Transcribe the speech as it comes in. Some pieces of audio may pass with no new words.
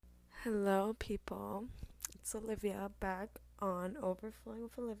Hello, people. It's Olivia back on Overflowing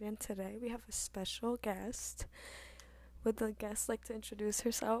with Olivia, and today we have a special guest. Would the guest like to introduce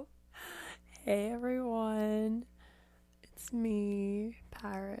herself? Hey everyone, it's me,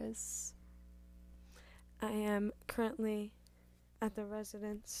 Paris. I am currently at the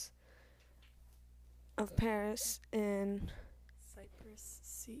residence of Paris in Cypress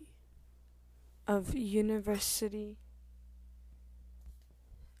Sea. of University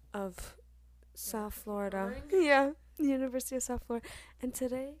of South Florida. Yeah, University of South Florida. And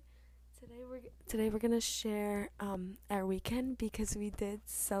today we're gonna share our weekend because we did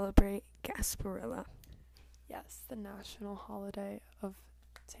celebrate Gasparilla. Yes, the national holiday of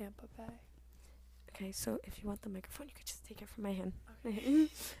Tampa Bay. Okay, so if you want the microphone, you could just take it from my hand.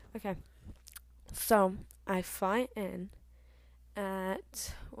 Okay. So I fly in I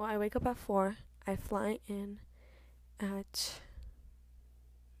wake up at 4. I fly in at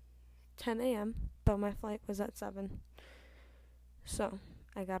 10 a.m., but my flight was at 7. So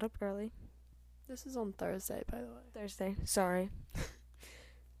I got up early. This is on Thursday, by the way. Thursday, sorry.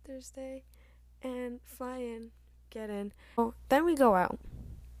 Thursday, and fly in, get in. Oh, then we go out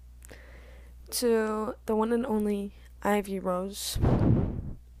to the one and only Ivy Rose.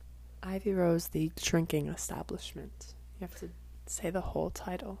 Ivy Rose, the drinking establishment. You have to say the whole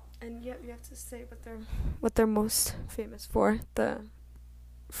title. And you have to say what they're most famous for. The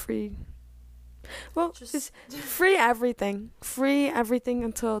free. Well, just free everything. Free everything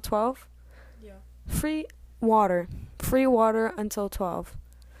until 12. Yeah. Free water. Free water until 12.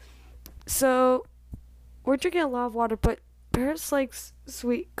 So, we're drinking a lot of water, but Paris likes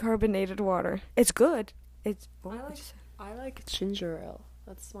sweet carbonated water. It's good. I like ginger ale.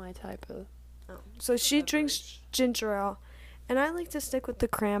 That's my type of. Oh. So she beverage. drinks ginger ale, and I like to stick with the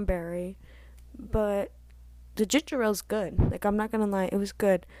cranberry, but the ginger ale's good. Like, I'm not gonna lie, it was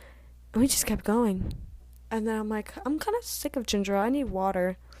good. And we just kept going. And then I'm like, I'm kind of sick of ginger ale. I need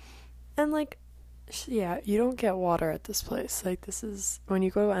water. And like, Yeah, you don't get water at this place. Like, this is when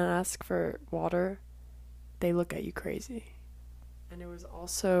you go and ask for water, they look at you crazy. And it was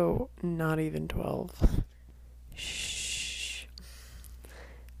also not even 12. shh.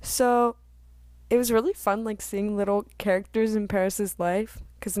 So it was really fun, like, seeing little characters in Paris's life,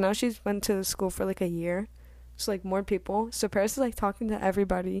 because now she's went to school for like a year. So like more people. So Paris is like talking to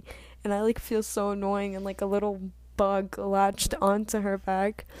everybody, and I like feel so annoying and like a little bug latched onto her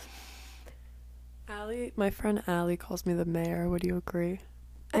back. My friend Allie calls me the mayor. Would you agree?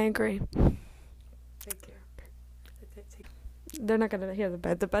 I agree. Thank you. They're not gonna hear the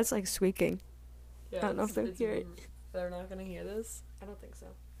bed. The bed's like squeaking. Yeah, I don't know if they're hearing. They're not gonna hear this. I don't think so.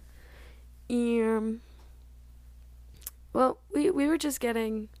 Well, we were just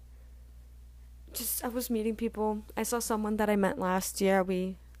getting. I was meeting people. I saw someone that I met last year.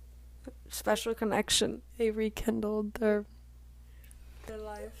 Special connection. They rekindled their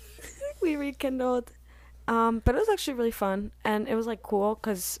life. We rekindled. But it was actually really fun, and it was like cool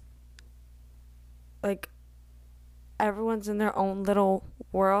because like everyone's in their own little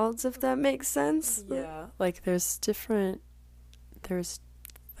worlds, if that makes sense. Yeah, like there's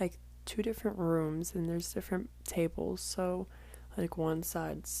like 2 different rooms and there's different tables. So like one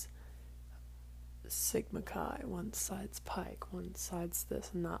side's Sigma Chi, one side's Pike, one side's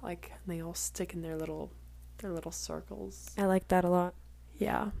this and that. Like, and they all stick in their little circles. I like that a lot.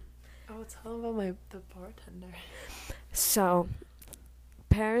 Yeah. Oh, tell them about the bartender. So,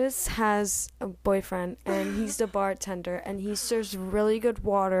 Paris has a boyfriend, and he's the bartender, and he serves really good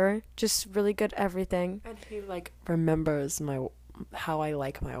water, just really good everything. And he, like, remembers how I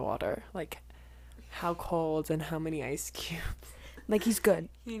like my water. Like, how cold and how many ice cubes. Like, he's good.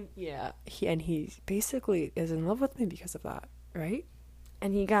 He basically is in love with me because of that, right?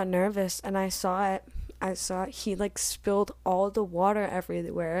 And he got nervous, and I saw it. He, like, spilled all the water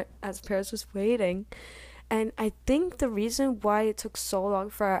everywhere as Paris was waiting. And I think the reason why it took so long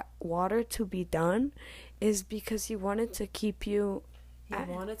for our water to be done is because he wanted to keep you... He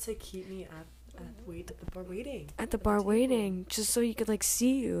wanted to keep me at the bar waiting. At the bar waiting, just so he could, like,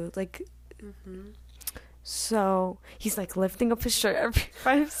 see you. Like... Mm-hmm. So, he's, like, lifting up his shirt every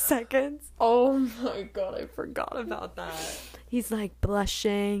 5 seconds. Oh, my God, I forgot about that. He's, like,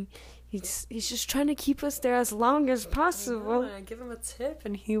 blushing. He's just trying to keep us there as long as possible. I give him a tip,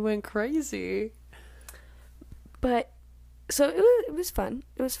 and he went crazy. But so it was fun.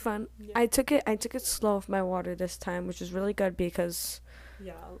 It was fun. Yeah. I took it slow with my water this time, which is really good because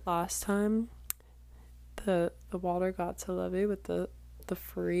last time the water got to Levy with the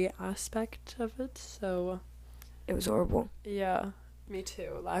free aspect of it, so it was horrible. Yeah, me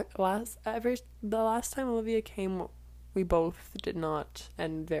too. The last time Olivia came, We both did not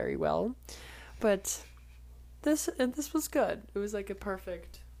end very well. But this was good. It was like a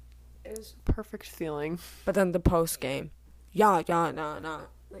perfect feeling. But then the post game, nah.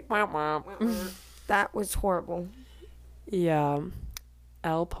 Like, that was horrible. Yeah.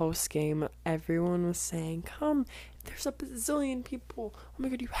 Post game, everyone was saying, come, there's a bazillion people. Oh my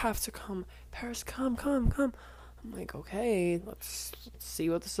god, you have to come. Paris, come. I'm like, okay, let's see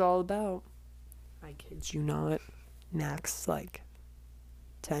what this is all about. I kid you not. Next, like,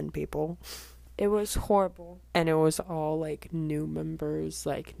 10 people. It was horrible. And it was all, like, new members,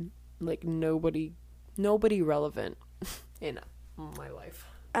 like nobody relevant in my life.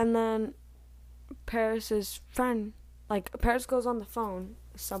 And then Paris's friend, like, Paris goes on the phone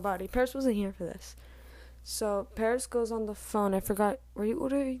with somebody. Paris wasn't here for this. So Paris goes on the phone. I forgot, were you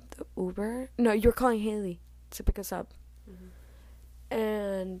ordering the Uber? No, you were calling Haley to pick us up. Mm-hmm.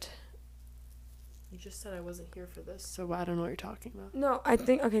 And you just said I wasn't here for this, so I don't know what you're talking about. No, I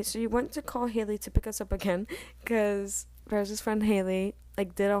think, okay, so you went to call Haley to pick us up again, because Paris's friend Haley,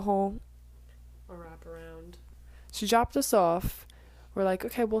 like, did a wraparound. She dropped us off. We're like,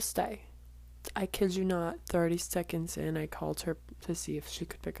 okay, we'll stay. I kid you not, 30 seconds in, I called her to see if she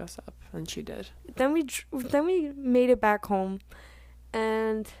could pick us up, and she did. Then we made it back home,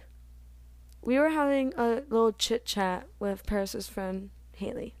 and we were having a little chit-chat with Paris's friend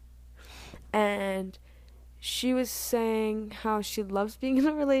Haley. And she was saying how she loves being in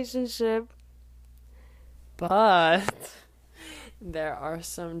a relationship. But there are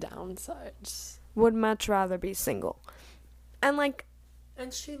some downsides. Would much rather be single. And, like...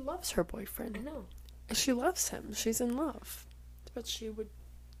 And she loves her boyfriend. I know. She loves him. She's in love. But she would...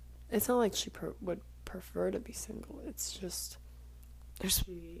 It's not like she would prefer to be single. It's just... There's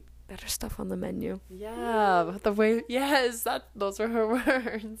better stuff on the menu. Yeah. The way... Yes, those are her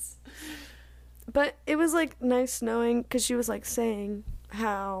words. But it was, like, nice knowing, because she was, like, saying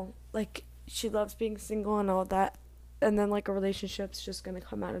how, like, she loves being single and all that, and then, like, a relationship's just gonna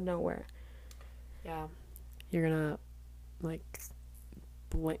come out of nowhere. Yeah. You're gonna, like,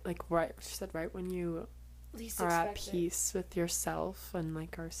 right, she said right when you least are at peace with yourself and,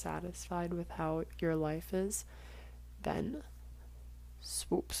 like, are satisfied with how your life is, then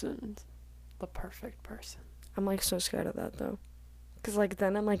swoops in the perfect person. I'm, like, so scared of that, though. Because, like,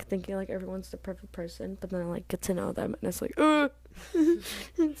 then I'm, like, thinking, like, everyone's the perfect person, but then I, like, get to know them, and it's like,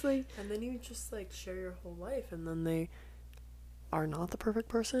 it's like... And then you just, like, share your whole life, and then they are not the perfect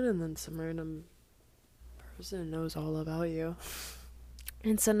person, and then some random person knows all about you.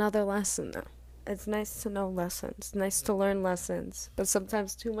 It's another lesson, though. It's nice to know lessons. It's nice to learn lessons, but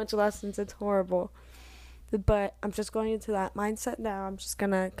sometimes too much lessons, it's horrible. But I'm just going into that mindset now. I'm just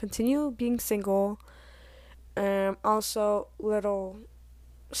gonna continue being single. Also, little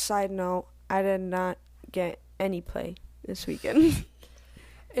side note, I did not get any play this weekend.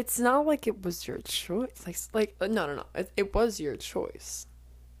 It's not like it was your choice. Like no. It was your choice.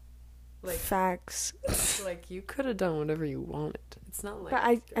 Like, facts. Like, you could have done whatever you wanted. It's not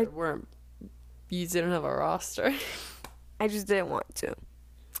like you didn't have a roster. I just didn't want to.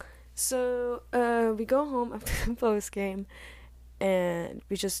 So, we go home after the post game. And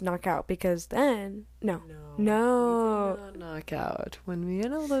we just knock out because then... No. We did not knock out. When me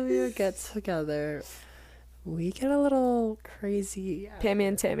and Olivia get together, we get a little crazy. Pammy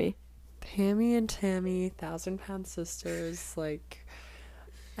and Tammy, 1,000-pound sisters, like...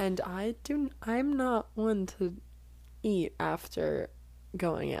 And I'm not one to eat after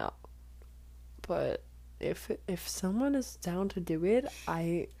going out. But if someone is down to do it,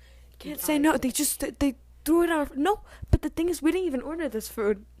 I... Can't say no. They threw it out. No, but the thing is, we didn't even order this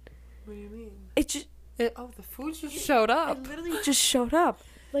food. What do you mean? The food just showed up. It literally just showed up.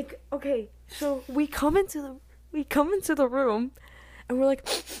 Like, okay, so we come into the room, and we're like,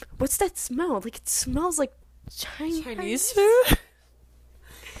 "What's that smell? Like, it smells like Chinese food."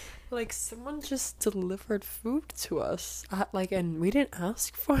 Like, someone just delivered food to us. And we didn't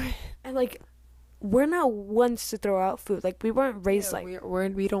ask for it. And, like, we're not ones to throw out food. Like, we weren't raised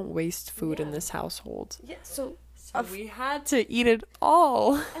we don't waste food in this household. Yeah, so we had to eat it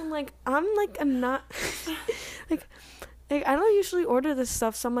all. And, like, I'm, like, not... like, I don't usually order this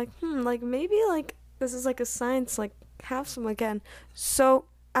stuff, so I'm like, like, maybe, like, this is, like, a sign to, like, have some again. So,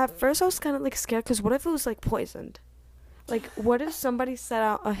 at first I was kind of, like, scared, because what if it was, like, poisoned? Like, what if somebody set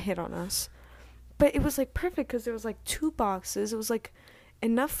out a hit on us? But it was, like, perfect, because there was, like, 2 boxes. It was, like,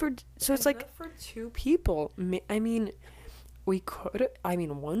 enough for... So it's, like... for 2 people. I mean, we could... I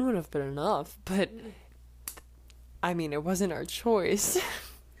mean, 1 would have been enough, but... I mean, it wasn't our choice.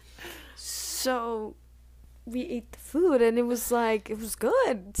 So, we ate the food, and it was, like... It was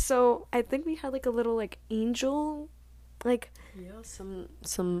good. So, I think we had, like, a little, like, angel Like, Yeah,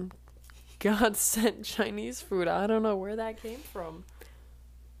 some God sent Chinese food. I don't know where that came from.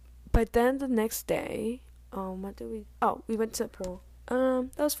 but then the next day, what did we? Oh, we went to the pool. That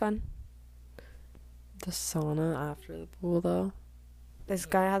was fun. The sauna after the pool, though. This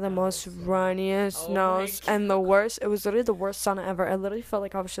guy had the most runniest Oh my nose, and the worst. It was literally the worst sauna ever. I literally felt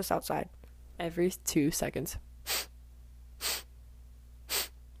like I was just outside. Every 2 seconds.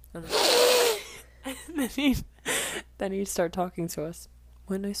 And then he'd start talking to us.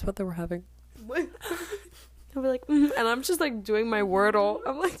 What a nice weather we're having. I'll be like, and I'm just like doing my Wordle.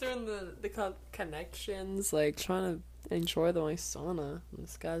 I'm like doing the connections, like trying to enjoy the nice sauna. And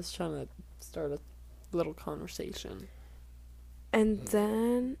this guy's trying to start a little conversation. And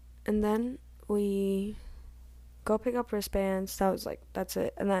then we go pick up wristbands. That was like, that's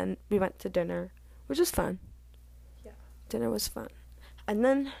it. And then we went to dinner, which was fun. Yeah. Dinner was fun. And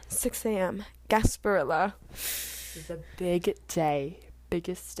then 6 a.m. Gasparilla. This is a big day.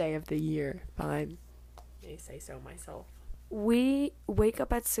 Biggest day of the year. If I may say so myself. We wake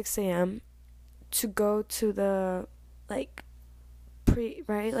up at 6 a.m. to go to the, like,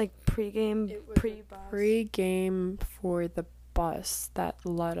 pre-game, pre-bus. Pre-game for the bus that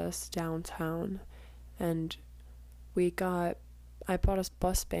led us downtown. And I bought us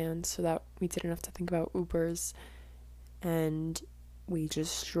bus bands so that we didn't have to think about Ubers. And we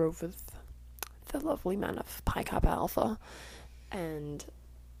just drove with the lovely men of Pi Kappa Alpha. And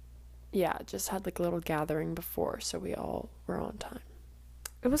yeah, just had like a little gathering before, so we all were on time.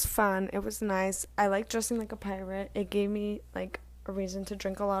 It was fun. It was nice. I like dressing like a pirate. It gave me like a reason to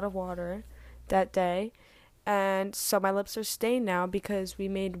drink a lot of water that day. And so my lips are stained now because we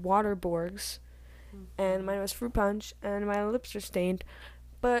made water borgs. And mine was fruit punch, and my lips are stained.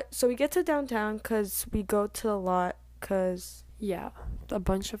 But so we get to downtown because we go to the lot because... Yeah, a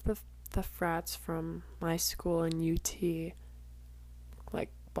bunch of the frats from my school in UT like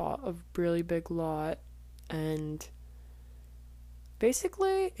bought a really big lot, and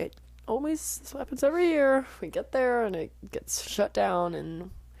basically it always happens every year. We get there and it gets shut down,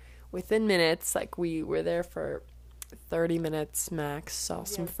 and within minutes, like we were there for 30 minutes max, saw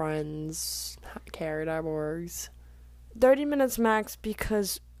some friends, carried our borgs. 30 minutes max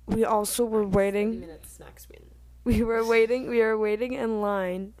because we also were waiting. 30 minutes max win. We were waiting in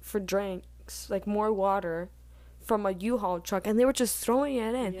line for drinks, like more water from a U-Haul truck, and they were just throwing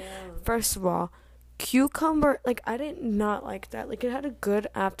it in. Yeah. First of all, cucumber, like I did not like that. Like it had a good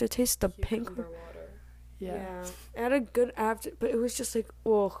aftertaste, the pink water. Yeah. It had a good after, but it was just like,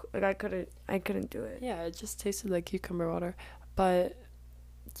 oh, like I couldn't do it. Yeah, it just tasted like cucumber water. But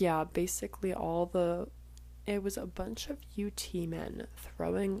yeah, basically it was a bunch of UT men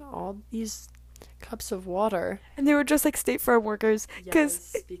throwing all these cups of water, and they were just like State Farm workers,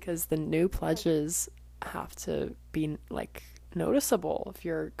 because the new pledges have to be like noticeable if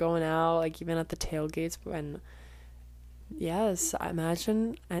you're going out, like even at the tailgates. When yes,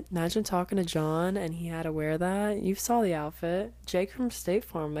 imagine talking to John and he had to wear that. You saw the outfit, Jake from State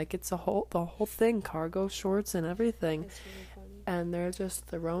Farm, like it's the whole thing, cargo shorts and everything. It's really funny. And they're just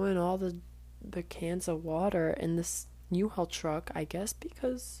throwing all the cans of water in this U-Haul truck, I guess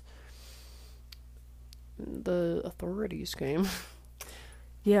because the authorities came.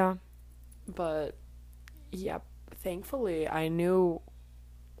 Yeah. But yeah, thankfully I knew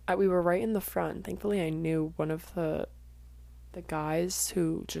we were right in the front. Thankfully I knew one of the guys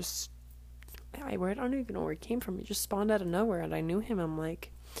who just I don't even know where he came from. He just spawned out of nowhere, and I knew him. I'm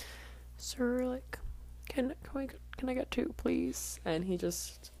like, sir, like, can I get two, please? And he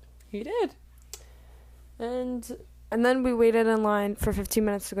did. And then we waited in line for 15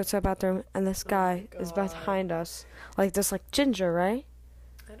 minutes to go to the bathroom, and this guy is God. behind us. Like this, like, ginger, right?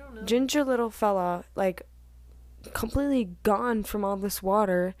 I don't know. Ginger little fella, like, completely gone from all this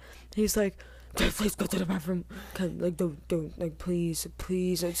water. He's like, please go to the bathroom. Like, don't, like, please.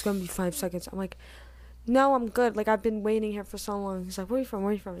 It's gonna be 5 seconds. I'm like, no, I'm good. Like, I've been waiting here for so long. He's like, where are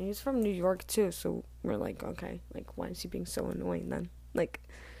you from? And he's from New York, too. So we're like, okay. Like, why is he being so annoying then? Like...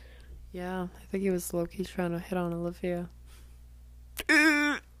 Yeah, I think he was low-key trying to hit on Olivia.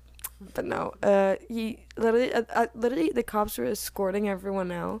 But no, he literally the cops were escorting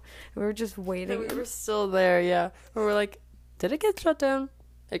everyone out, and we were just waiting. And we were still there, yeah. We were like, did it get shut down?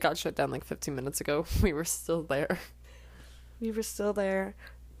 It got shut down like 15 minutes ago. We were still there.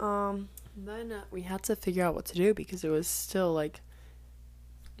 Then we had to figure out what to do because it was still like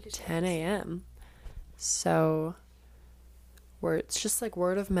 10 a.m. So... where it's just like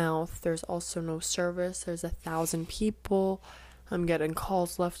word of mouth. There's also no service. There's 1,000 people. I'm getting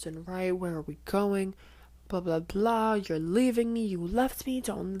calls left and right. Where are we going? Blah, blah, blah. You're leaving me. You left me.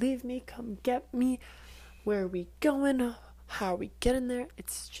 Don't leave me. Come get me. Where are we going? How are we getting there?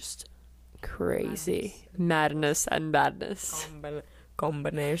 It's just crazy. Madness and madness.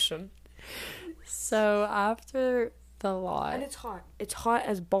 Combination. So after the lot. And it's hot. It's hot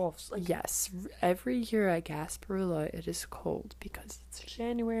as balls. Like, yes, every year at Gasparilla it is cold because it's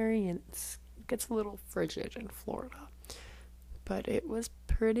January and it gets a little frigid in Florida. But it was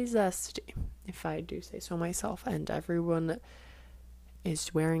pretty zesty, if I do say so myself, and everyone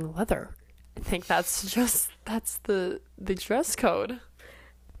is wearing leather. I think that's the dress code.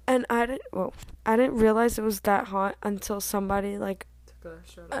 And I didn't realize it was that hot until somebody like took their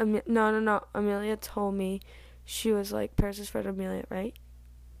shirt off. No. Amelia told me. She was like Paris's friend Amelia, right?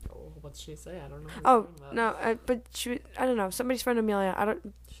 Oh, what'd she say? I don't know. Oh no, but I don't know. Somebody's friend Amelia. I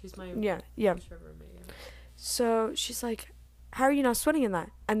don't. She's my yeah. So she's like, "How are you not sweating in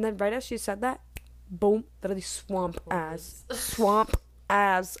that?" And then right as she said that, boom, literally swamp ass,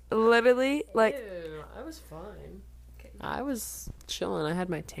 literally like. Ew, I was fine. Okay. I was chilling. I had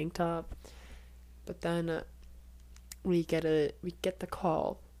my tank top, but then we get the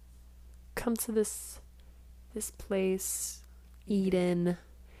call. Come to this place, Eden. And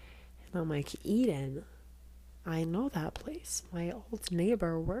I'm like, Eden? I know that place. My old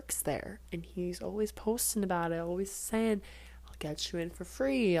neighbor works there, and he's always posting about it, always saying, I'll get you in for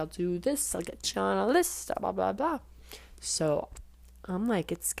free, I'll do this, I'll get you on a list, blah, blah, blah. So I'm like,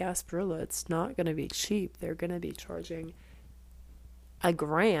 it's Gasparilla. It's not going to be cheap. They're going to be charging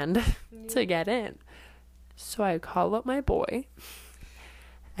 $1,000 to get in. So I call up my boy,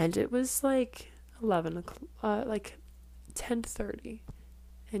 and it was like 10:30,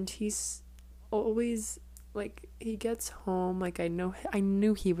 and he's always like, he gets home, like I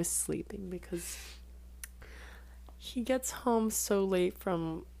knew he was sleeping because he gets home so late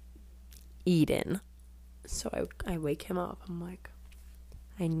from Eden. So I wake him up. I'm like,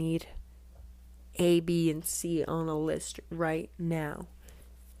 I need A, B, and C on a list right now,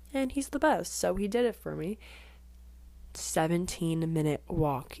 and he's the best, so he did it for me. 17-minute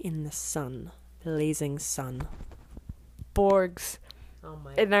walk in the sun. Blazing sun. Borgs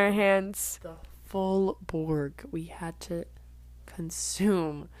in our hands. The full Borg. We had to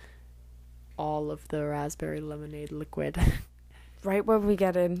consume all of the raspberry lemonade liquid. Right when we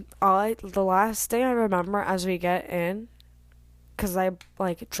get in. The last thing I remember as we get in, because I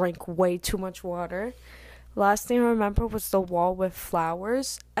like drank way too much water. Last thing I remember was the wall with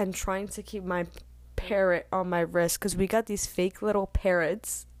flowers and trying to keep my parrot on my wrist, because we got these fake little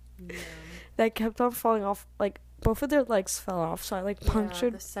parrots. Yeah. That kept on falling off, like both of their legs fell off, so I like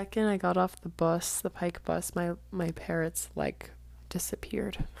punctured. The second I got off the Pike bus, my parrots like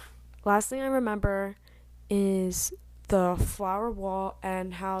disappeared. Last thing I remember is the flower wall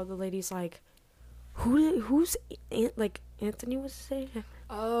and how the lady's like, who's like Anthony was saying.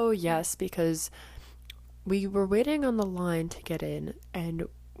 Oh yes, because we were waiting on the line to get in, and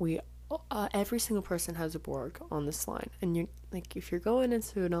every single person has a Borg on this line, and you like, if you're going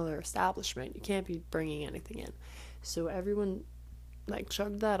into another establishment, you can't be bringing anything in. So everyone like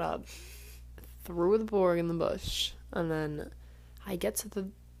chugged that up, threw the Borg in the bush, and then I get to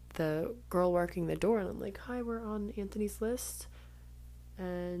the girl working the door, and I'm like, hi, we're on Anthony's list,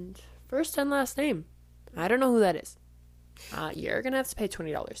 and first and last name, I don't know who that is. You're gonna have to pay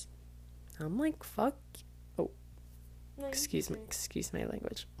 $20. I'm like, fuck. Oh, excuse my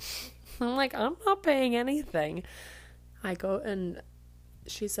language. I'm like, I'm not paying anything. I go, and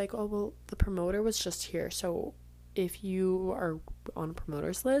she's like, oh, well, the promoter was just here, so if you are on a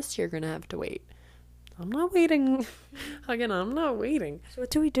promoter's list, you're gonna have to wait. I'm not waiting. Again, I'm not waiting. So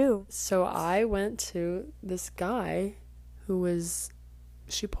what do we do? So I went to this guy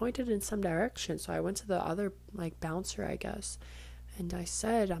she pointed in some direction, so I went to the other, like, bouncer, I guess, and I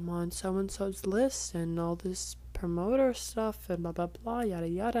said, I'm on so-and-so's list, and all this promoter stuff, and blah, blah, blah, yada,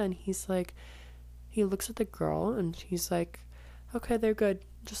 yada, and he's like, he looks at the girl, and he's like, okay, they're good,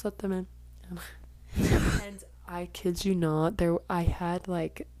 just let them in. And I kid you not, I had,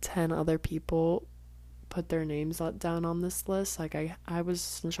 like, 10 other people put their names down on this list. Like, I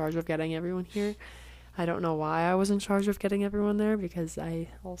was in charge of getting everyone here. I don't know why I was in charge of getting everyone there, because I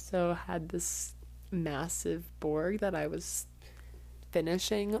also had this massive Borg that I was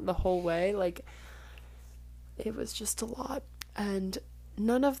finishing the whole way. Like, it was just a lot, and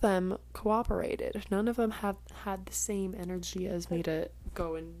none of them cooperated. None of them had the same energy as me to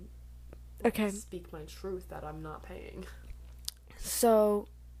go and speak my truth that I'm not paying. So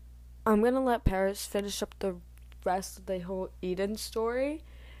I'm gonna let Paris finish up the rest of the whole Eden story,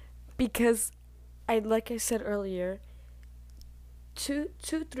 because like I said earlier,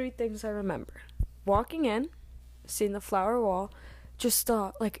 three things I remember. Walking in, seeing the flower wall, just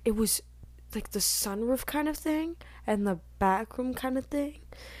like, it was like the sunroof kind of thing and the back room kind of thing.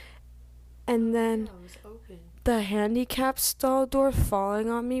 And then it was open. the handicap stall door falling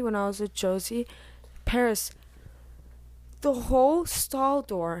on me when I was with Josie. Paris, the whole stall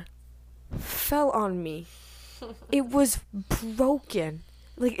door fell on me. It was broken.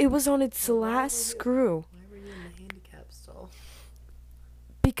 Like, it was on its last screw. Why were you in the handicap stall?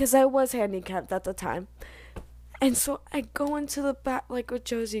 Because I was handicapped at the time. And so I go into the back, like, with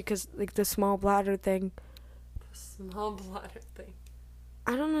Josie, because, like, the small bladder thing. The small bladder thing.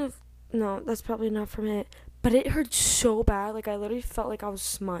 I don't know if... No, that's probably not from it. But it hurt so bad. Like, I literally felt like I was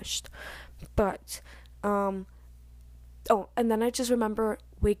smushed. But, oh, and then I just remember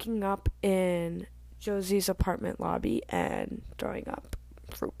waking up in Josie's apartment lobby and throwing up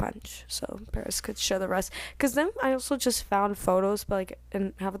fruit punch. So Paris could share the rest. Because then I also just found photos, but, like,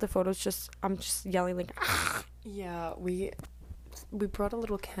 and half of the photos I'm just yelling, like, ah! Yeah, we brought a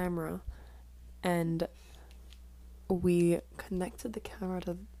little camera, and we connected the camera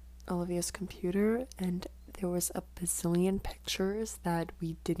to Olivia's computer, and there was a bazillion pictures that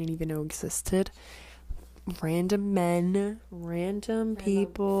we didn't even know existed. Random men, random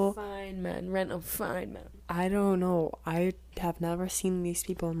people. Random fine men. I don't know. I have never seen these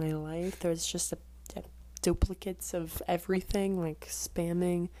people in my life. There's just duplicates of everything, like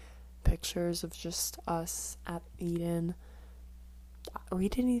spamming pictures of just us at Eden. We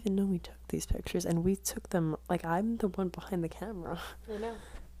didn't even know we took these pictures, and we took them, like, I'm the one behind the camera. I know.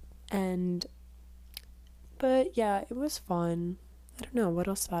 But yeah, it was fun. I don't know what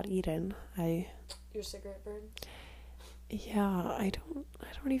else about Eden. Your cigarette burns? Yeah, I don't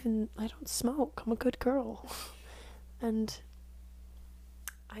smoke. I'm a good girl. And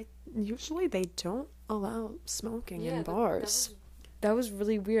usually they don't allow smoking in bars. That was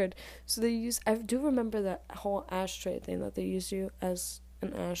really weird. So I do remember that whole ashtray thing, that they used you as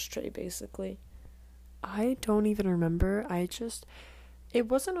an ashtray, basically. I don't even remember. It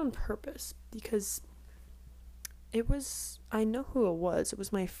wasn't on purpose, because I know who it was. It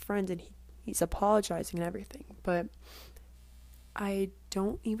was my friend, and he's apologizing and everything, but I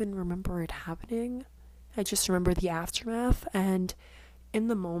don't even remember it happening. I just remember the aftermath, and in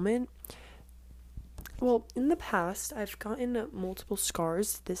the moment, well, in the past, I've gotten multiple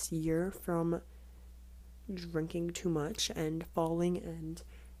scars this year from drinking too much and falling and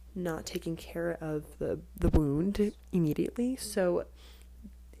not taking care of the wound immediately. So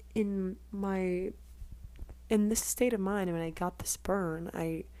in this state of mind, when I got this burn,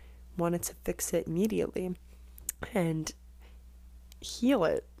 I wanted to fix it immediately and heal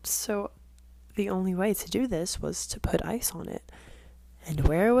it. So the only way to do this was to put ice on it. And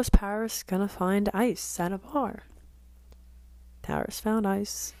where was Paris gonna find ice at a bar? Paris found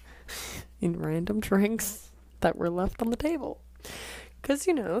ice in random drinks that were left on the table. Because,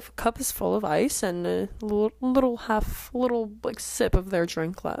 if a cup is full of ice and a little sip of their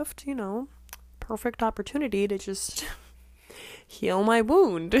drink left, perfect opportunity to just heal my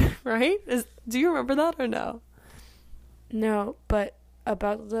wound, right? Do you remember that or no? No, but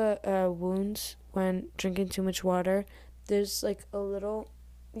about the wounds when drinking too much water, there's like a little,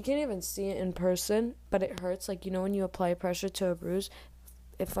 you can't even see it in person, but it hurts. Like, when you apply pressure to a bruise,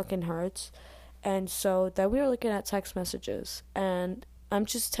 it fucking hurts. And so then we were looking at text messages, and I'm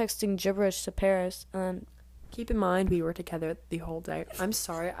just texting gibberish to Paris, and keep in mind, we were together the whole day. I'm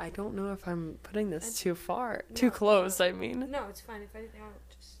sorry, I don't know if I'm putting this too close, I mean. No, it's fine. If anything, I'll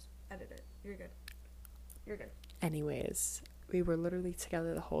just edit it. You're good. Anyways, we were literally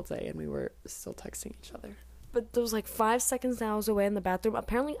together the whole day, and we were still texting each other. But there was like 5 seconds that I was away in the bathroom.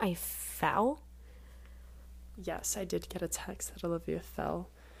 Apparently, I fell. Yes, I did get a text that Olivia fell.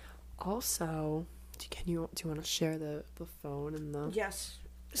 Also, do you want to share the phone and the... Yes.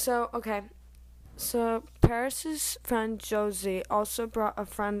 So, okay. So, Paris's friend Josie also brought a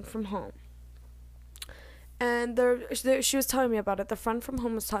friend from home. And she was telling me about it. The friend from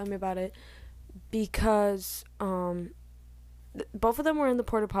home was telling me about it because both of them were in the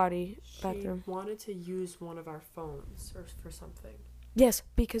porta potty bathroom. She wanted to use one of our phones or for something. Yes,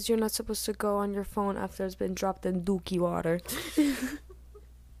 because you're not supposed to go on your phone after it's been dropped in dookie water.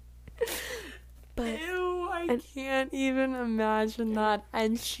 But, ew, I can't even imagine that.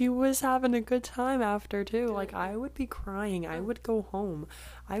 And she was having a good time after, too. Like, I would be crying. I would go home.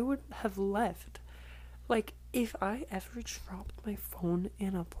 I would have left. Like, if I ever dropped my phone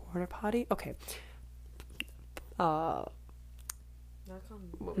in a porta potty... Okay. Knock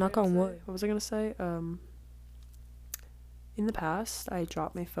on wood. What was I gonna say? In the past, I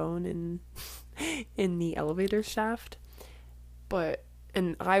dropped my phone in the elevator shaft,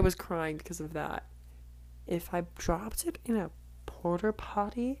 and I was crying because of that. If I dropped it in a porta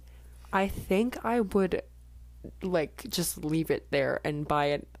potty, I think I would like just leave it there and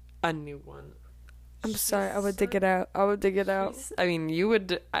buy a new one. I'm sorry, I would dig it out. I would dig it out. I mean,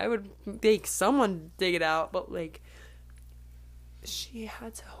 I would make someone dig it out, but like, she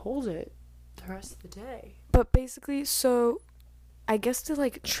had to hold it the rest of the day. But basically, so I guess they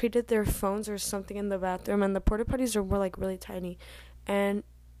like treated their phones or something in the bathroom, and the porta potties were like really tiny, and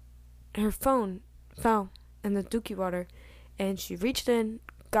her phone fell in the dookie water, and she reached in,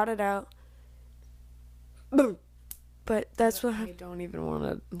 got it out. Boom. But that's what I don't even want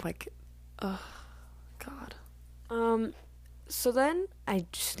to like. God. So then I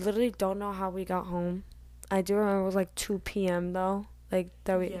just literally don't know how we got home. I do remember it was like 2 p.m. though. Like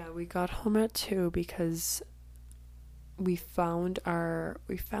that we got home at 2 because we found an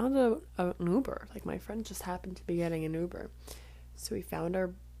Uber. Like my friend just happened to be getting an Uber. So we found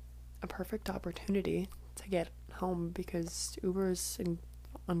a perfect opportunity to get home because Ubers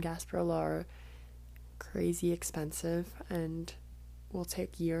on Gasparilla are crazy expensive and will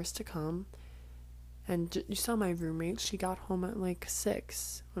take years to come. And you saw my roommate. She got home at like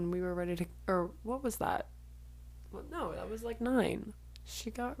 6 when we were ready to. Or what was that? Well, no, that was like 9.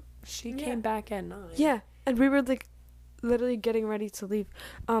 She came back at 9. Yeah, and we were like literally getting ready to leave.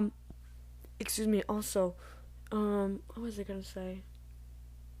 Excuse me. Also, what was I gonna say?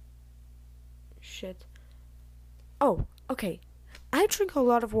 Shit. Oh, okay. I drink a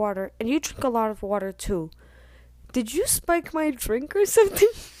lot of water, and you drink a lot of water too. Did you spike my drink or something?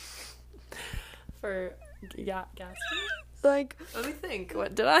 For gas? Like, let me think.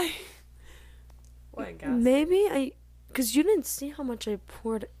 What did I? What gas? Maybe because you didn't see how much I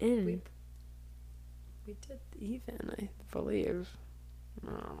poured in. We did even, I believe. I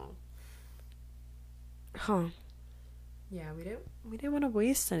don't know. Huh. Yeah, we didn't want to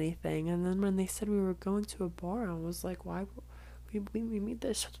waste anything. And then when they said we were going to a bar, I was like, why? We made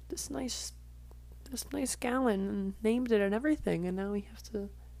this nice gallon and named it and everything, and now we have to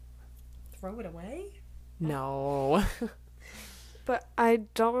throw it away? No. But I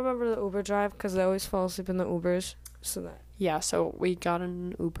don't remember the Uber drive because I always fall asleep in the Ubers. So we got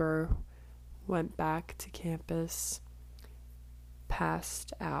an Uber, went back to campus,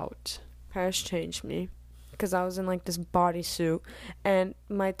 passed out. Paris changed me because I was in like this bodysuit and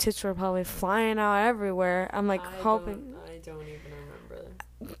my tits were probably flying out everywhere. I'm like hoping. I don't even remember.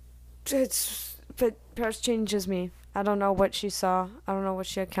 But Paris changes me. I don't know what she saw. I don't know what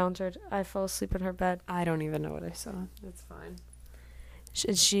she encountered. I fell asleep in her bed. I don't even know what I saw. It's fine.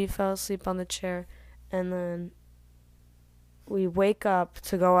 She fell asleep on the chair, and then we wake up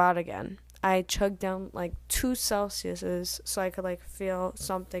to go out again. I chugged down like 2 Celsiuses so I could like feel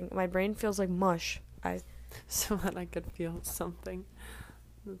something. My brain feels like mush. So that I could feel something.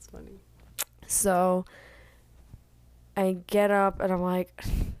 That's funny. So I get up and I'm like,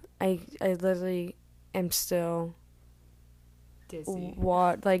 I literally am still dizzy.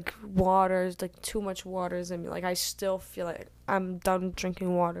 Water's like too much water's in me. Like I still feel like I'm done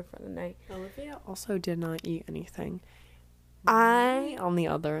drinking water for the night. Olivia also did not eat anything. On the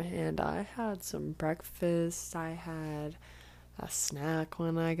other hand, I had some breakfast. I had a snack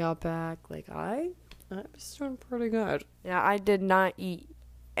when I got back. Like I was doing pretty good. Yeah, I did not eat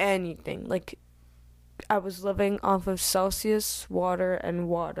anything. Like I was living off of Celsius, water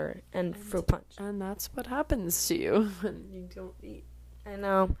and fruit punch. And that's what happens to you when you don't eat. I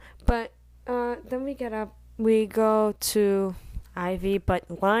know. But then we get up, we go to Ivy,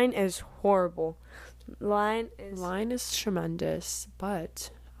 but line is horrible. Line is tremendous,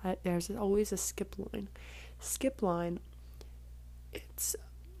 but there's always a skip line. Skip line, it's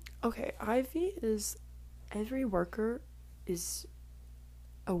okay. Ivy is every worker is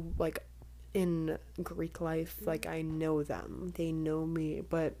in Greek life, like I know them, they know me,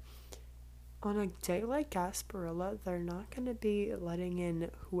 but on a day like Gasparilla, they're not gonna be letting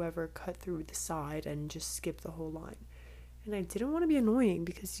in whoever cut through the side and just skip the whole line. And I didn't want to be annoying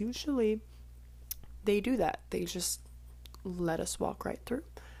because usually they do that. They just let us walk right through.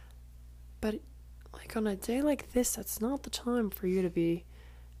 But like on a day like this, that's not the time for you to be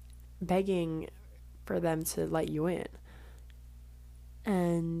begging for them to let you in.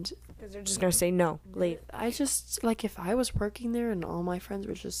 And because they're just gonna say no, leave. I just like if I was working there and all my friends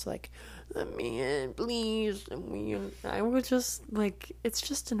were just like, let me in, please, I would just like, it's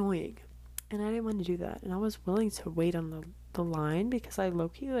just annoying. And I didn't want to do that. And I was willing to wait on the line because I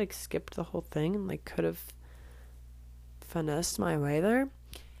low-key like skipped the whole thing and like could have finessed my way there.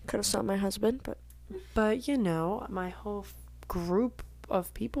 Could have stopped my husband, but you know, my whole group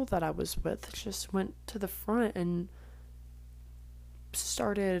of people that I was with just went to the front and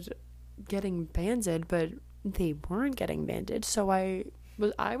started getting banded, but they weren't getting banded, so I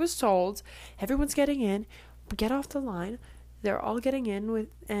I was told everyone's getting in, get off the line. They're all getting in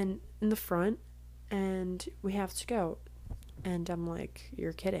in the front, and we have to go. And I'm like,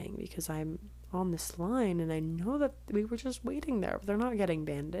 you're kidding, because I'm on this line and I know that we were just waiting there. They're not getting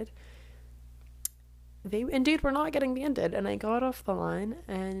banded. They indeed were not getting banded, and I got off the line,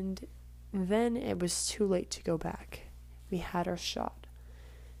 and then it was too late to go back. We had our shot,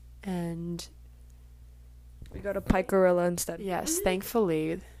 and we got a Pikerilla instead. Yes,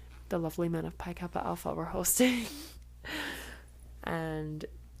 thankfully, the lovely men of Pi Kappa Alpha were hosting, and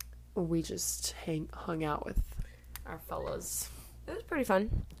we just hung out with our fellas. It was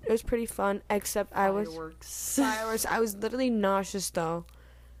pretty fun. Except Fireworks. I was literally nauseous though.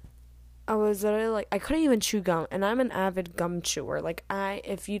 I was literally like, I couldn't even chew gum, and I'm an avid gum chewer. Like,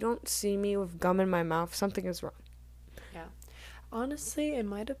 if you don't see me with gum in my mouth, something is wrong. Yeah. Honestly, it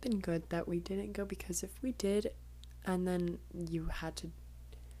might have been good that we didn't go, because if we did, and then you had to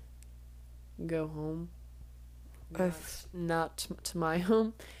go home, not to my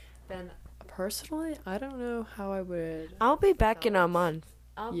home, then personally, I don't know how I would. I'll be back in a month.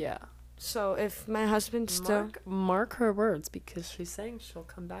 Yeah. So if my husband still... Mark her words, because she's saying she'll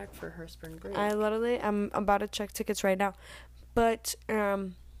come back for her spring break. I'm about to check tickets right now. But,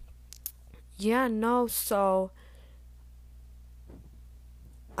 so...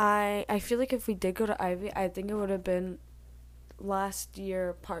 I feel like if we did go to Ivy, I think it would have been last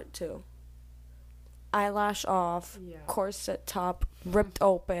year part 2. Eyelash off, corset top, ripped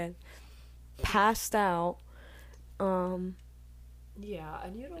open, passed out, Yeah,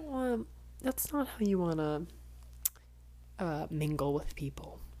 and you don't want... That's not how you want to mingle with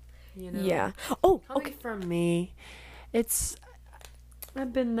people. You know? Yeah. Oh, Coming okay. from me,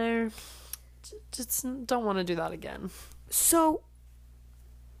 I've been there. Just don't want to do that again. So,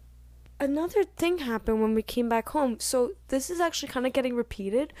 another thing happened when we came back home. So, this is actually kind of getting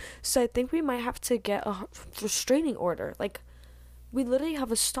repeated. So, I think we might have to get a restraining order. Like, we literally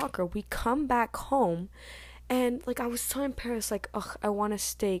have a stalker. We come back home, and, like, I was telling Paris, like, ugh, I want a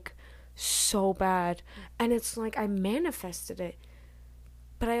steak so bad. And it's like, I manifested it.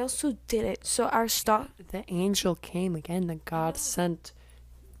 But I also did it. So, The angel came again. The God sent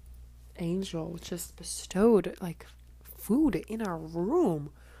angel just bestowed, like, food in our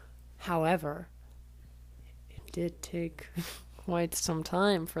room. However, it did take quite some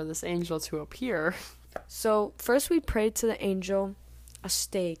time for this angel to appear. So, first we prayed to the angel, a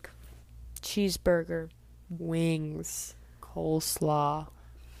steak, cheeseburger, wings, coleslaw,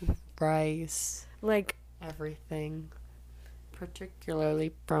 rice, like everything.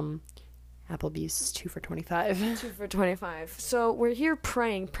 Particularly from Applebee's 2 for $25. 2 for $25. So, we're here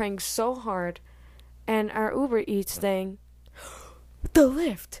praying so hard, and our Uber Eats thing, the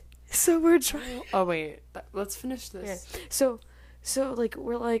lift. So we're trying. Oh wait, let's finish this. Yeah. So like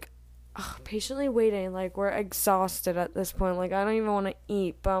we're like patiently waiting. Like we're exhausted at this point. Like I don't even want to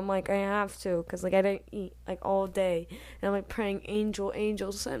eat, but I'm like I have to because like I didn't eat like all day, and I'm like praying, Angel,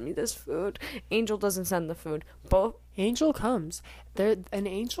 send me this food. Angel doesn't send the food. Both Angel comes. An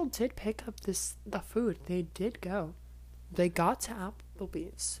angel did pick up the food. They did go. They got to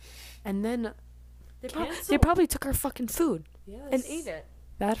Applebee's, and then they probably took our fucking food and ate it.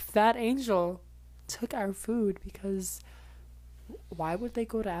 That angel took our food because why would they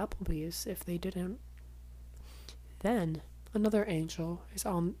go to Applebee's if they didn't? Then another angel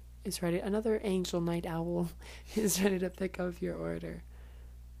is ready. Another angel night owl is ready to pick up your order.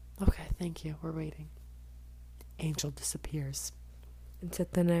 Okay, thank you. We're waiting. Angel disappears into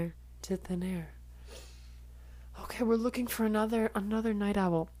thin air. Okay, we're looking for another night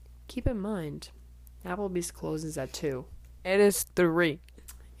owl. Keep in mind, Applebee's closes at 2. It is 3.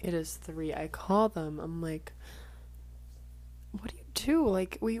 It is 3. I call them. I'm like, what do you do?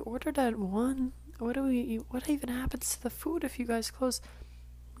 Like, we ordered at 1. What even happens to the food if you guys close?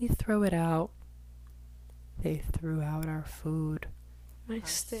 We throw it out. They threw out our food. My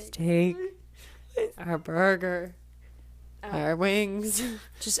steak. Our burger. Out. Our wings.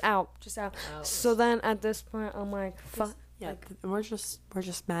 Just out. So then at this point, I'm like, fuck. Yeah, like, we're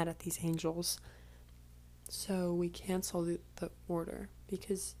just mad at these angels. So we cancel the order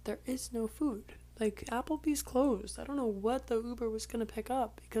because there is no food. Like, Applebee's closed. I don't know what the Uber was going to pick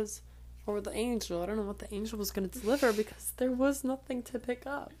up or the angel. I don't know what the angel was going to deliver because there was nothing to pick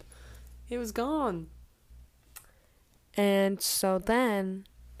up. It was gone. And so then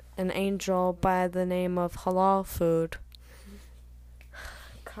an angel by the name of Halal Food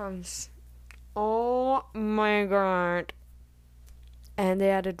comes. Oh my god. And they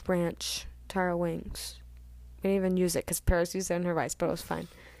added ranch to our wings. We didn't even use it because Paris used it in her rice, but it was fine.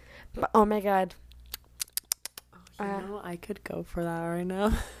 But oh my god. I could go for that right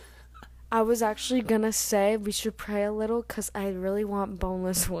now. I was actually gonna say we should pray a little because I really want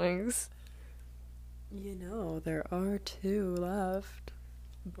boneless wings. There are 2 left.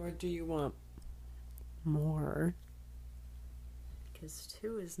 Or do you want more? Because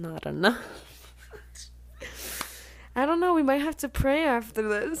 2 is not enough. I don't know. We might have to pray after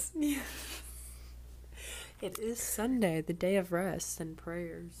this. It is Sunday, the day of rest and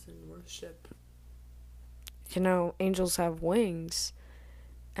prayers and worship. Angels have wings.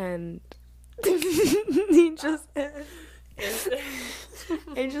 And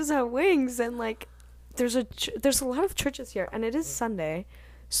angels have wings. And, like, there's a lot of churches here. And it is Sunday.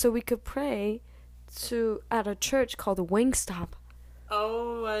 So we could pray at a church called Wingstop.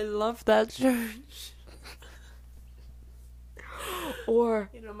 Oh, I love that church. Or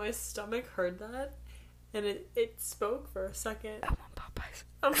my stomach heard that, and it spoke for a second. I want Popeyes.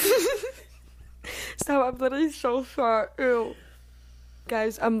 So I'm literally so far. Ew.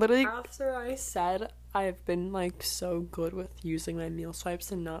 Guys, I'm literally... After I said I've been, like, so good with using my meal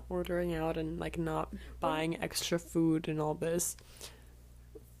swipes and not ordering out and, like, not buying extra food and all this,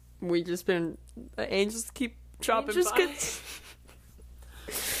 we just been... The angels keep dropping by.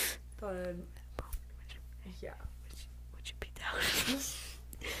 But... Yeah. Would you be down?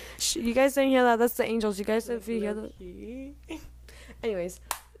 You guys didn't hear that? That's the angels. You guys didn't hear that? Anyways,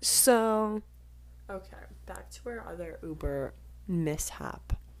 so... Okay, back to our other Uber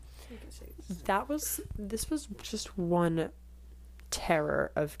mishap. This was just one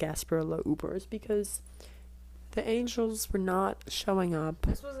terror of Gasparilla Ubers because the angels were not showing up.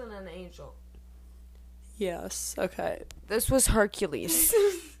 This wasn't an angel. Yes, okay. This was Hercules.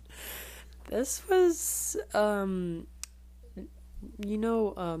 This was, that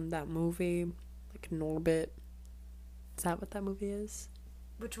movie, like Norbit? Is that what that movie is?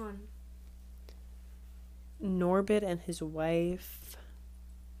 Which one? Norbit and his wife,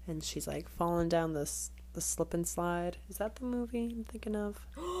 and she's, like, falling down the slip and slide. Is that the movie I'm thinking of?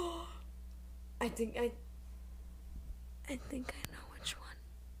 I think I know which one.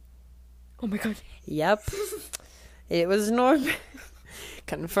 Oh my god. Yep. It was Norbit.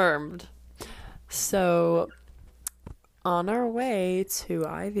 Confirmed. So, on our way to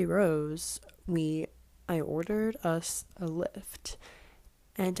Ivy Rose, I ordered us a Lyft.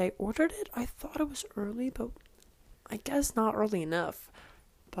 And I ordered it, I thought it was early, but I guess not early enough.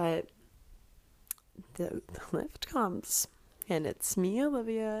 But the Lyft comes, and it's me,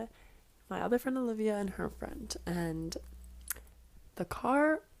 Olivia, my other friend Olivia, and her friend. And the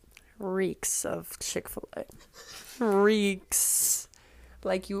car reeks of Chick-fil-A. Reeks.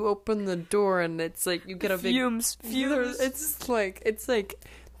 Like, you open the door and it's like you get a big... Fumes. It's like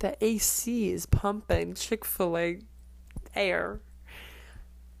the AC is pumping Chick-fil-A air.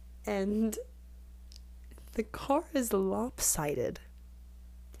 And the car is lopsided.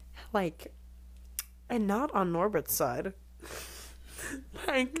 Like, and not on Norbit's side.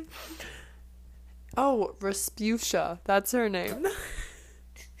 Like, oh, Rasputia. That's her name.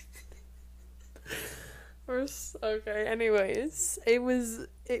 Okay, anyways, it was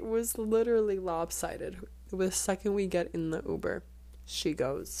literally lopsided. The second we get in the Uber, she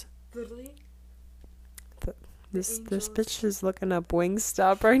goes. Literally? This bitch is looking up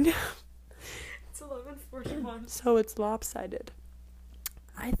Wingstop right now. It's 11:41. So it's lopsided.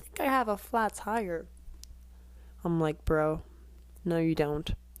 I think I have a flat tire. I'm like, bro, no you don't.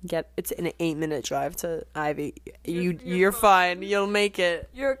 It's an 8-minute drive to Ivy. You're fine. You'll make it.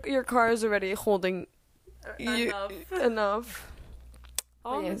 Your car is already holding enough.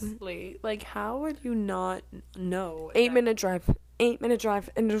 Honestly, like, how would you not know? 8-minute drive. 8-minute drive,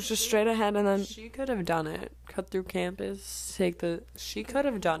 and it was just straight ahead, and then... She could have done it. Cut through campus, she could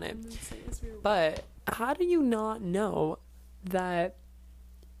have done it. But how do you not know that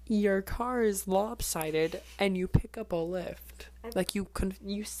your car is lopsided and you pick up a Lyft? Like,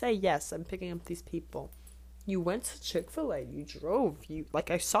 you say, yes, I'm picking up these people. You went to Chick-fil-A. You drove.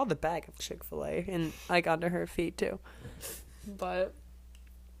 I saw the bag of Chick-fil-A, and, like, under her feet, too. But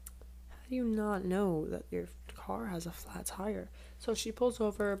how do you not know that your car has a flat tire? So she pulls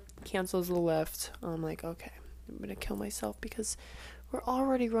over, cancels the Lyft. I'm like, okay, I'm going to kill myself because we're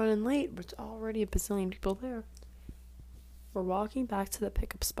already running late. There's already a bazillion people there. We're walking back to the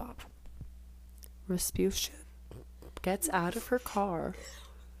pickup spot. Rasputia gets out of her car.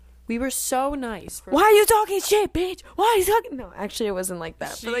 We were so nice. Why are you talking shit, bitch? Why are you talking... No, actually, it wasn't like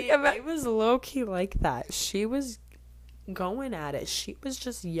that. It was low-key like that. She was going at it. She was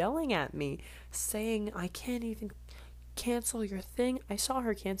just yelling at me, saying, I can't even cancel your thing. I saw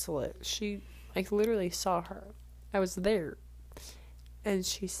her cancel it. I literally saw her. I was there. and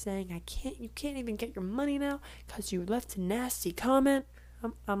she's saying, you can't even get your money now because you left a nasty comment.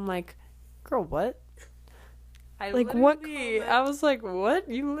 I'm like, girl, what? What? I was like, what?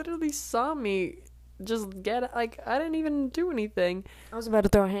 You literally saw me just get, like, I didn't even do anything. I was about to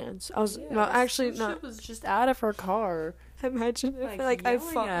throw hands. Actually, no. She was just out of her car. Imagine if, I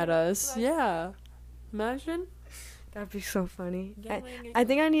yelling at us. Yeah. Imagine. That'd be so funny. I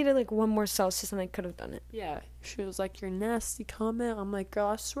think I needed, one more Celsius and I could have done it. Yeah. She was like, your nasty comment. I'm like, girl,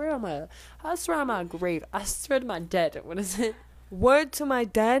 I swear I'm a grave. I swear to my dead. What is it? Word to my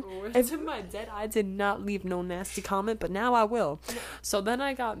dad. To my dad, I did not leave no nasty comment, but now I will. So then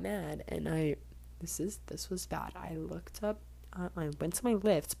I got mad, and this was bad. I looked up, I went to my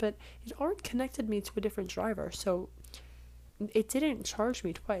Lyft, but it already connected me to a different driver, so it didn't charge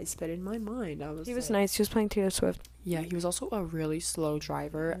me twice. But in my mind, he was nice. He was playing Taylor Swift. Yeah, he was also a really slow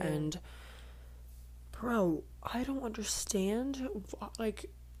driver, and bro, I don't understand.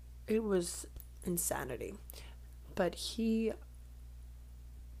 It was insanity. But she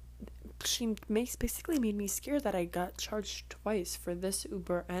basically made me scared that I got charged twice for this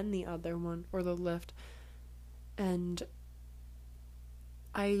Uber and the other one, or the Lyft. And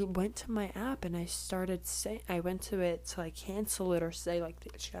I went to my app and I went to it to cancel it or say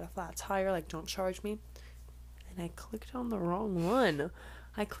she got a flat tire, don't charge me. And I clicked on the wrong one.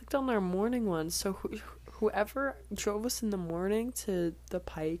 I clicked on their morning one. So whoever drove us in the morning to the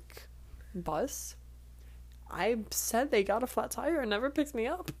Pike bus, I said they got a flat tire and never picked me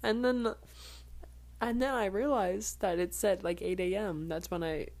up. And then I realized that it said 8 a.m. That's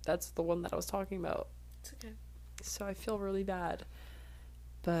the one that I was talking about. It's okay. So I feel really bad.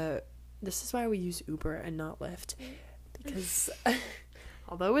 But this is why we use Uber and not Lyft. Because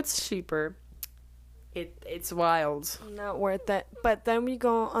although it's cheaper, it's wild. Not worth it. But then we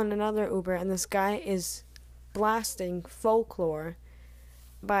go on another Uber and this guy is blasting Folklore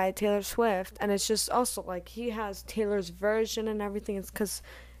by Taylor Swift, and it's just also he has Taylor's version and everything. It's because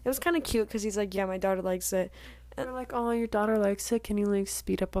it was kind of cute because he's like, yeah, my daughter likes it. And we're like, oh, your daughter likes it, can you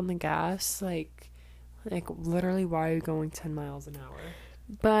speed up on the gas? Literally, why are you going 10 miles an hour?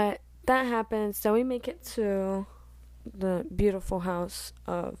 But that happens. Then we make it to the beautiful house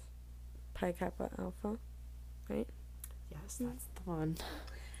of Pi Kappa Alpha, right? Yes, that's the one.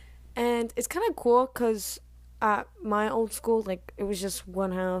 And it's kind of cool because at my old school, it was just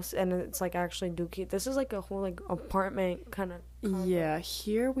one house, and it's, actually dookie. This is, a whole, apartment kind of... Yeah,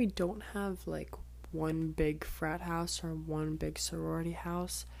 here we don't have, one big frat house or one big sorority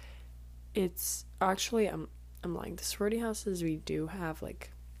house. It's... Actually, I'm lying. The sorority houses, we do have,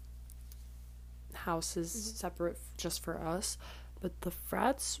 houses separate just for us. But the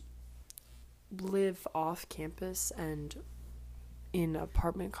frats live off campus and in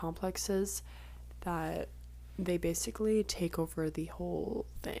apartment complexes that... they basically take over the whole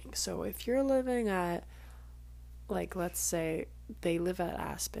thing. So if you're living at, let's say they live at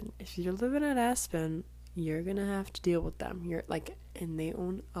Aspen. If you're living at Aspen, you're gonna have to deal with them. You're and they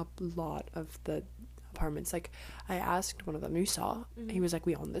own a lot of the apartments. I asked one of them, you saw, he was like,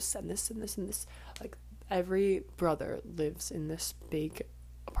 we own this and this and this and this. Every brother lives in this big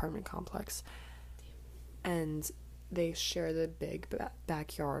apartment complex, and they share the big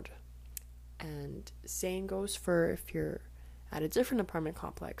backyard. And same goes for if you're at a different apartment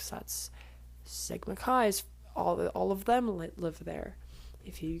complex. That's Sigma Chi's. All of them live there.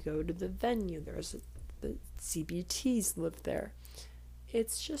 If you go to the venue, the CBTs live there.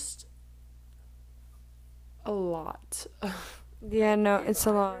 It's just a lot. Yeah, no, it's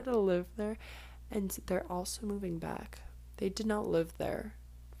a lot to live there, and they're also moving back. They did not live there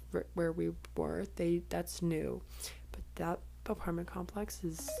where we were. That's new, but that apartment complex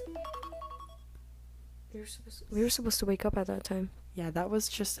is. We were supposed to wake up at that time. Yeah, that was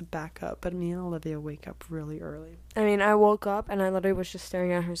just a backup, but me and Olivia wake up really early. I mean, I woke up and I literally was just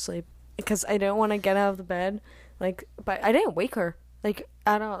staring at her sleep because I didn't want to get out of the bed. But I didn't wake her,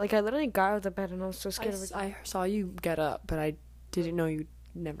 at all. I literally got out of the bed and I was so scared of her. I saw you get up, but I didn't know you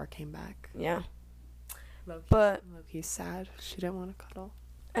never came back. Yeah. Loki's sad. She didn't want to cuddle.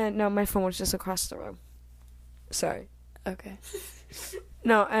 And no, my phone was just across the room. Sorry. Okay.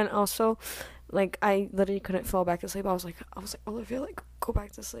 No, and also... I literally couldn't fall back to sleep. I was like, Olivia, go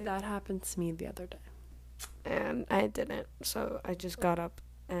back to sleep. That happened to me the other day. And I didn't. So I just got up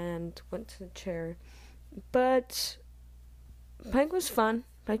and went to the chair. But Pike was fun.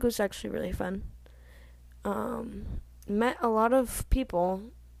 Pike was actually really fun. Met a lot of people.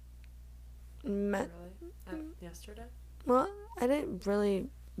 Really? Yesterday? Well, I didn't really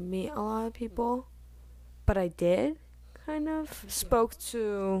meet a lot of people. But I did, kind of. Yeah. Spoke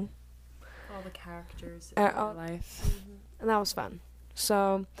to... all the characters in my life. And that was fun.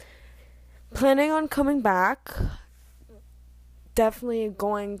 So, planning on coming back. Definitely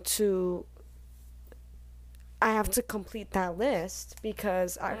going to. I have to complete that list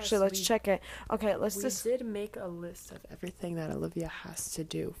because actually, let's check it. Okay, We did make a list of everything that Olivia has to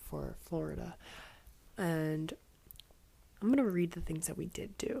do for Florida. And I'm going to read the things that we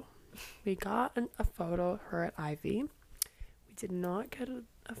did do. We got a photo of her at Ivy. We did not get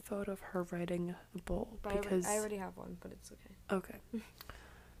a photo of her riding a bull because I already have one, but it's okay. Okay.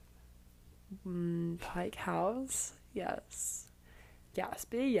 Pike House, yes.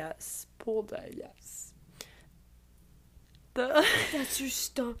 Gatsby, yes. Pool day, yes. That's your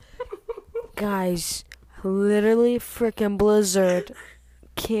stuff. Guys, literally freaking blizzard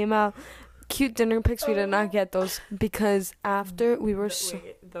came out. Cute dinner pics, we did not get those because after we were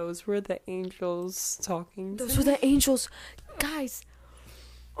those were the angels talking. Those were the angels. Guys,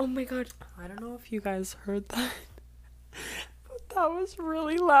 oh my god. I don't know if you guys heard that, but that was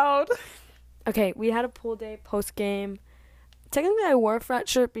really loud. Okay, we had a pool day post game. Technically, I wore a frat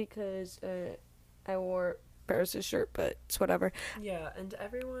shirt because I wore Paris' shirt, but it's whatever. Yeah, and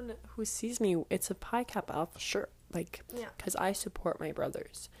everyone who sees me, it's a Pi Kappa Alpha shirt, like, because I support my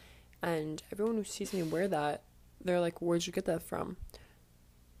brothers, and everyone who sees me wear that, they're like, "Where'd you get that from?"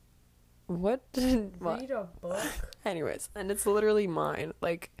 What? Read a book. Anyways, and it's literally mine.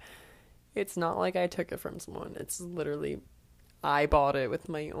 Like, it's not like I took it from someone. It's literally, I bought it with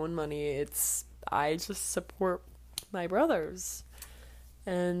my own money. I just support my brothers,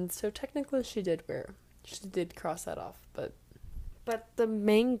 and so technically she did cross that off, but the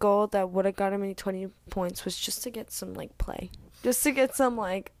main goal that would have gotten me 20 points was just to get some like play, just to get some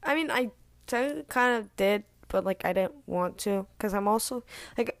like, I mean, I kind of did, but like I didn't want to because I'm also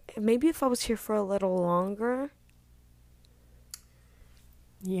like, maybe if I was here for a little longer.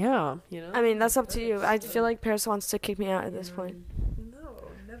 Yeah, I mean, that's up to you. I feel like Paris wants to kick me out at this point. No,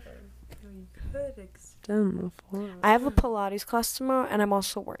 never. You could extend the floor. I have a Pilates class tomorrow, and I'm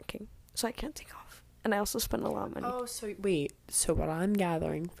also working, so I can't take off. And I also spend a lot of money. Oh, so wait. So what I'm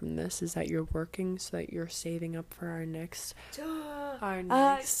gathering from this is that you're working so that you're saving up for our next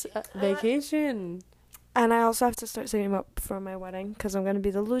vacation. And I also have to start saving up for my wedding because I'm gonna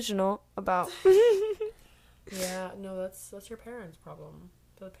be delusional about. Yeah, no, that's your parents' problem.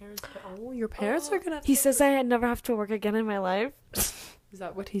 Your parents are gonna. He says I never have to work again in my life. Is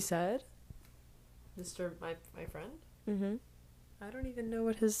that what he said, Mr. My friend? Mhm. I don't even know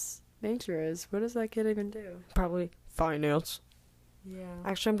what his major is. What does that kid even do? Probably finance. Yeah.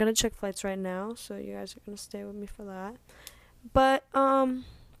 Actually, I'm gonna check flights right now, so you guys are gonna stay with me for that. But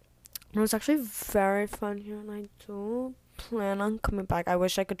it was actually very fun here, and I do plan on coming back. I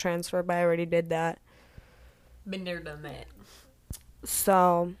wish I could transfer, but I already did that. Been there, done that.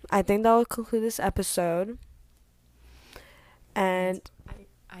 So I think that will conclude this episode. And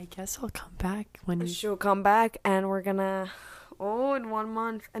I guess I'll come back when she'll come back, and we're gonna. Oh, in 1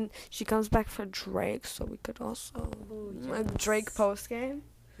 month, and she comes back for Drake, so we could also a Drake post game.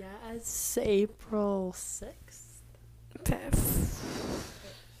 Yes, April 6th.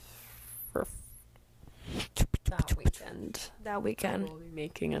 That weekend. I will be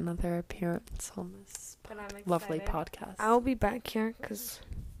making another appearance on this lovely podcast. I'll be back here because.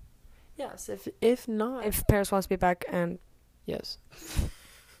 Yes, if not, if Paris wants to be back, and yes,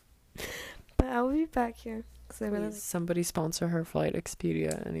 but I'll be back here. Please, somebody sponsor her flight,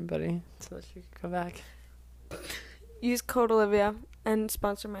 Expedia, anybody, so that she can go back. Use code Olivia and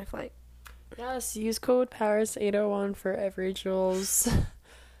sponsor my flight. Yes, use code Paris801 for every Jules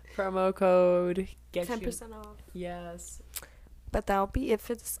promo code. Get 10% off. Yes. But that'll be it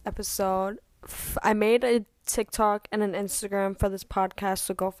for this episode. I made a TikTok and an Instagram for this podcast,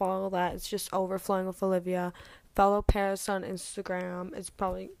 so go follow that. It's just Overflowing with Olivia. Follow Paris on Instagram. It's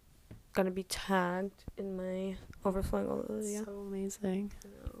probably gonna be tagged in my Overflowing Olivia. So amazing. I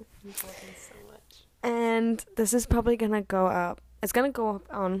know. You help me so much. And this is probably gonna go up. It's gonna go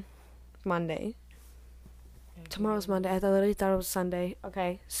up on Monday. Tomorrow's Monday. I literally thought it was Sunday.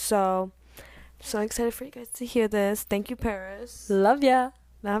 Okay, so excited for you guys to hear this. Thank you, Paris. Love ya.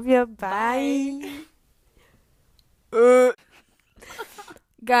 Love ya. Bye.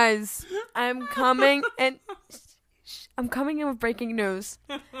 Guys, I'm coming in with breaking news.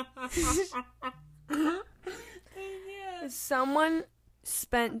 Someone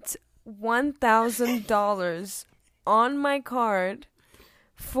spent $1,000 on my card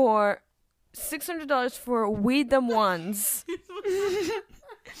for $600 for We Them Ones.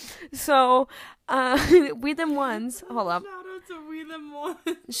 So, We Them Ones. Hold up. Shout out to We Them Ones.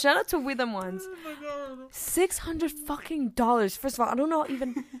 Shout out to We Them Ones. Oh my god. $600 fucking dollars. First of all, I don't know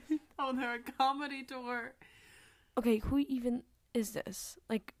even. On her comedy tour. Okay, who even is this?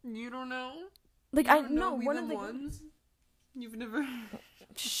 Like, You don't know? like You I don't know know We one the of the ones? You've never.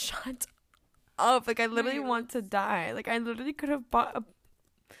 shut up. Like I literally Wait, want to die. Like I literally could have bought a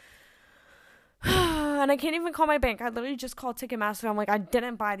and I can't even call my bank. I literally just called Ticketmaster. I'm like, I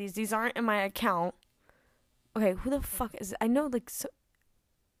didn't buy these. These aren't in my account. Okay, who the fuck is it? I know like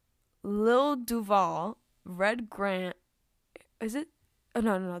Lil Duval, Red Grant. Is it? Oh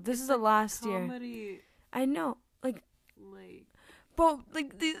no. This is the last year. Comedy. I know. Like, Like. bro,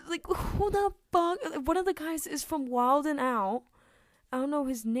 like who the fuck? One of the guys is from Wild and Out. I don't know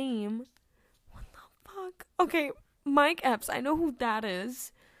his name. What the fuck? Okay, Mike Epps. I know who that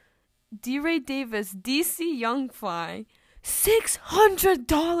is. D. Ray Davis, DC Youngfly,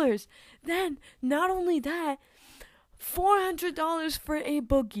 $600. Then, not only that, $400 for a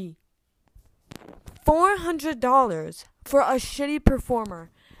boogie. $400 for a shitty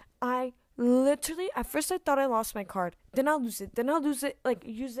performer. I literally, at first I thought I lost my card. Then I'll lose it. Like,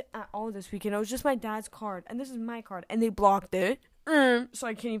 use it at all this weekend. It was just my dad's card. And this is my card. And they blocked it. So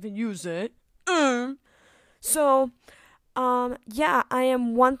I can't even use it. So, yeah, I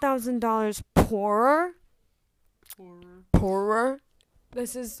am $1,000 poorer. Poorer.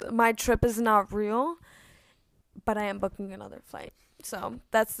 My trip is not real, but I am booking another flight. So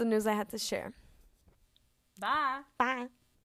that's the news I had to share. Bye. Bye.